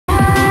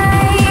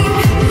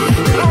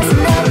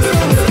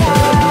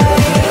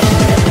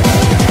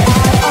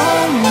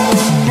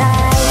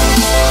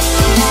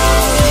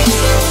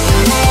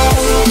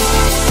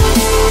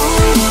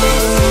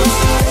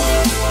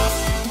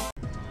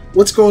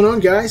What's going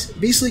on, guys?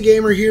 Beastly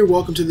Gamer here.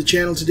 Welcome to the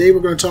channel. Today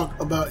we're going to talk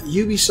about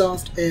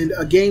Ubisoft and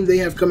a game they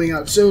have coming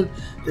out soon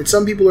that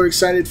some people are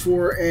excited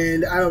for,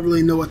 and I don't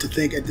really know what to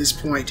think at this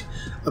point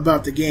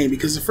about the game,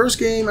 because the first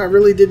game I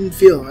really didn't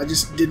feel. I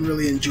just didn't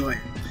really enjoy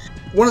it.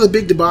 One of the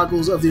big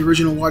debacles of the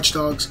original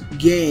Watchdogs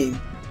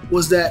game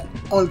was that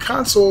on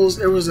consoles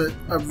there was a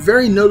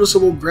very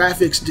noticeable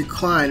graphics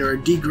decline, or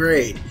a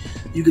degrade.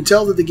 You could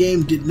tell that the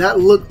game did not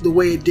look the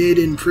way it did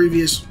in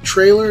previous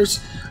trailers.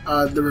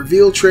 The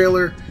reveal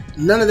trailer,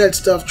 none of that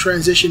stuff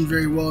transitioned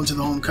very well into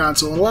the home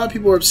console, and a lot of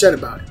people are upset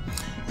about it.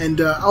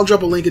 And I'll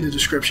drop a link in the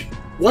description.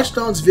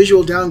 Watchdogs'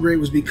 visual downgrade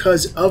was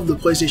because of the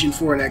PlayStation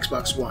 4 and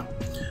Xbox One.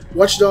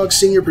 Watchdogs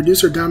senior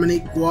producer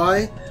Dominique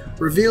Guay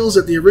reveals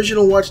that the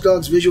original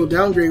Watchdogs visual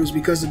downgrade was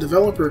because the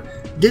developer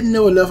didn't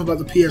know enough about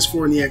the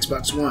PS4 and the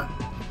Xbox One.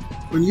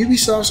 When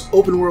Ubisoft's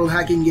open-world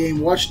hacking game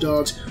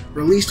Watchdogs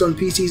released on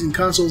PCs and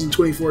consoles in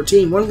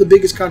 2014, one of the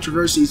biggest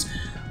controversies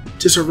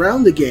to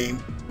surround the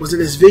game was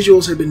that its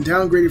visuals had been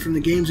downgraded from the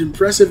game's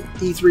impressive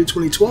E3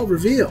 2012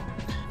 reveal.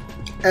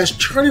 As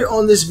charted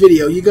on this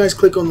video, you guys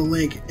click on the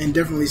link and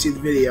definitely see the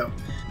video,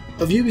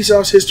 of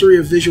Ubisoft's history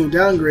of visual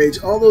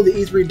downgrades. Although the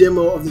E3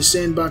 demo of the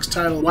sandbox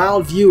title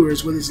wowed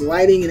viewers with its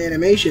lighting and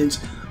animations,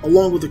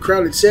 along with the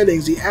crowded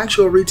settings, the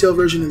actual retail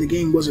version of the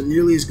game wasn't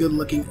nearly as good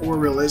looking or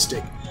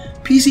realistic.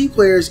 PC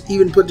players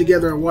even put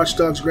together a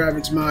Watchdogs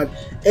graphics mod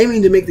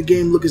aiming to make the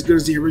game look as good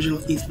as the original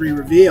E3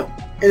 reveal.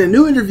 In a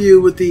new interview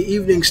with the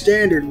Evening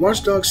Standard,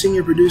 Watchdogs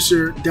senior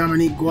producer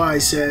Dominique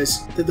Guay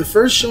says that the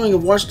first showing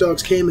of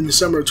Watchdogs came in the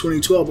summer of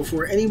 2012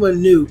 before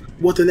anyone knew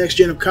what the next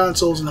gen of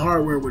consoles and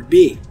hardware would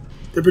be.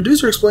 The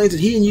producer explains that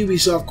he and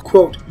Ubisoft,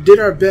 quote, did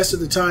our best at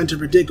the time to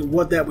predict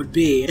what that would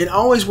be, and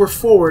always were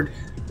forward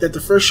that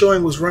the first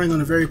showing was running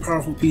on a very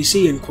powerful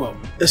PC, end quote.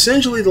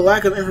 Essentially, the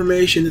lack of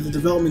information that the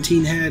development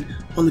team had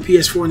on the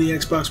PS4 and the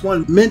Xbox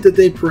One meant that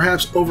they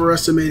perhaps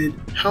overestimated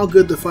how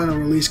good the final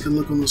release could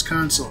look on those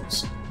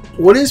consoles.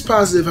 What is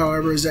positive,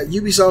 however, is that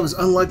Ubisoft is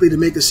unlikely to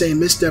make the same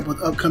misstep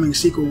with upcoming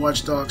sequel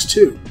Watch Dogs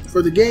 2.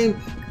 For the game,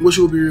 which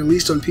will be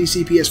released on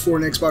PC, PS4,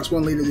 and Xbox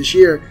One later this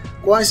year,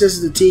 Guay says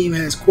that the team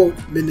has, quote,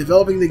 been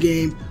developing the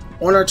game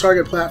on our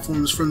target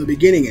platforms from the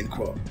beginning, end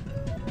quote.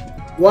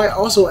 Guay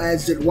also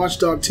adds that Watch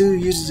Dogs 2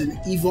 uses an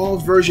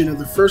evolved version of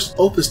the first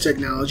Opus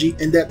technology,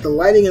 and that the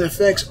lighting and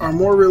effects are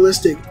more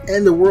realistic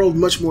and the world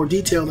much more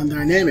detailed and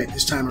dynamic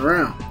this time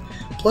around.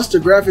 Plus, the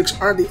graphics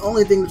aren't the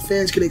only thing that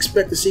fans can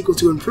expect the sequel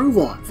to improve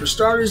on. For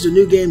starters, the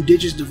new game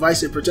ditches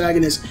divisive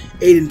protagonist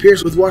Aiden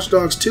Pearce, with Watch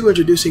Dogs 2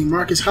 introducing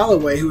Marcus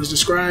Holloway, who is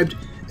described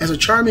as a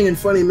charming and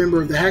funny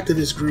member of the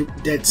hacktivist group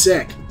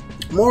DedSec.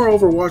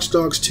 Moreover, Watch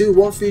Dogs 2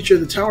 won't feature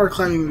the tower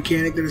climbing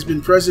mechanic that has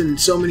been present in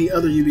so many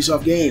other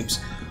Ubisoft games.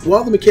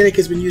 While the mechanic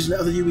has been used in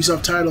other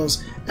Ubisoft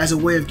titles as a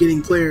way of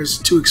getting players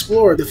to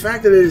explore, the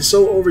fact that it is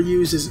so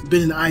overused has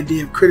been an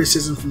idea of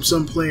criticism from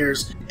some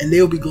players, and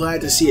they'll be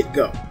glad to see it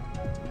go.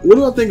 What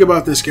do I think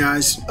about this,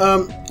 guys?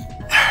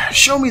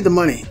 Show me the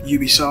money,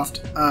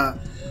 Ubisoft.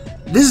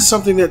 This is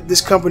something that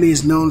this company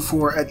is known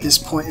for at this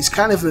point. It's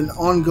kind of an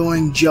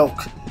ongoing joke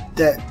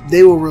that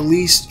they will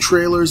release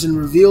trailers and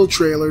reveal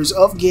trailers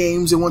of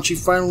games, and once you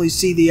finally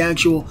see the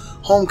actual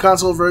home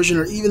console version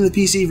or even the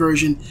PC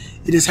version,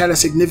 it has had a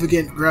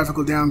significant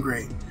graphical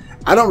downgrade.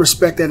 I don't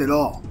respect that at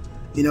all.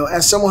 You know,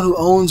 as someone who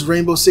owns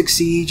Rainbow Six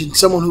Siege and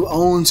someone who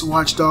owns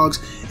Watch Dogs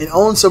and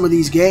owns some of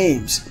these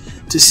games,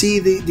 to see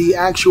the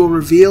actual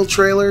reveal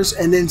trailers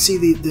and then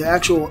see the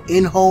actual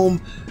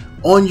in-home,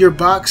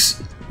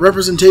 on-your-box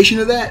representation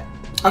of that,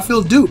 I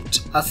feel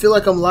duped. I feel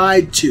like I'm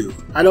lied to.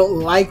 I don't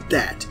like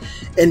that.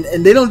 And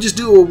they don't just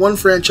do it with one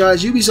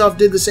franchise. Ubisoft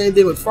did the same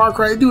thing with Far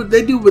Cry.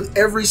 They do it with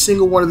every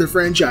single one of their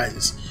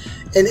franchises.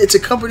 And it's a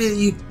company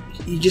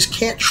that you just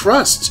can't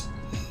trust.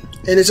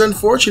 And it's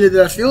unfortunate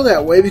that I feel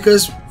that way,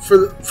 because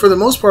for the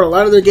most part, a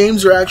lot of their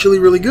games are actually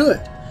really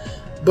good.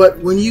 But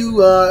when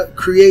you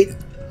create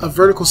a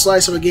vertical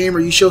slice of a game, or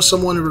you show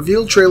someone a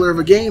reveal trailer of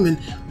a game, and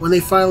when they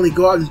finally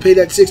go out and pay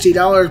that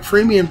 $60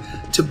 premium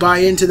to buy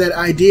into that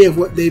idea of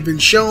what they've been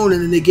shown,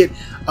 and then they get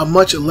a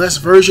much less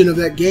version of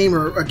that game,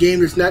 or a game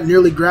that's not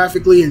nearly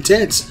graphically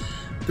intense,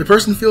 the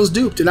person feels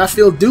duped. And I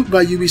feel duped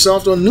by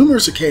Ubisoft on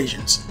numerous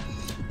occasions.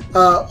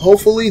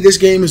 Hopefully this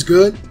game is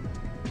good.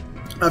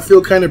 I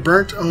feel kind of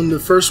burnt on the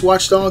first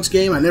Watch Dogs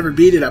game. I never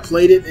beat it. I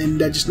played it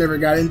and I just never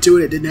got into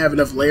it. It didn't have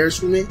enough layers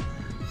for me.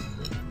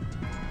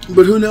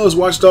 But who knows,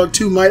 Watch Dogs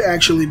 2 might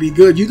actually be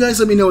good. You guys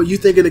let me know what you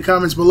think in the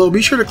comments below.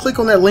 Be sure to click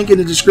on that link in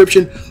the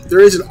description. There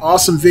is an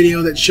awesome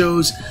video that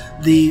shows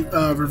the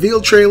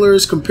reveal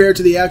trailers compared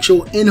to the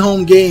actual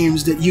in-home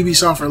games that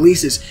Ubisoft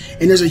releases.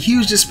 And there's a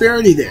huge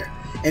disparity there.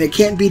 And it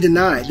can't be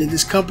denied that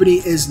this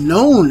company is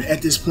known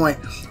at this point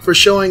for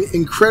showing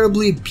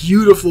incredibly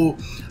beautiful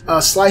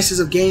slices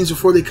of games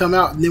before they come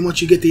out. And then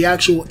once you get the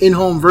actual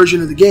in-home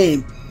version of the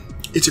game,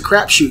 it's a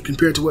crapshoot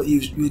compared to what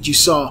you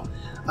saw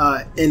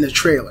in the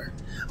trailer.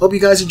 Hope you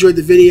guys enjoyed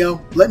the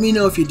video. Let me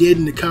know if you did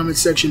in the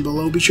comments section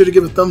below. Be sure to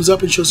give a thumbs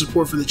up and show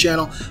support for the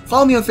channel.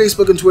 Follow me on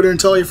Facebook and Twitter and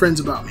tell all your friends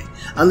about me.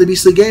 I'm the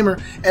Beastly Gamer,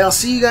 and I'll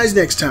see you guys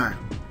next time.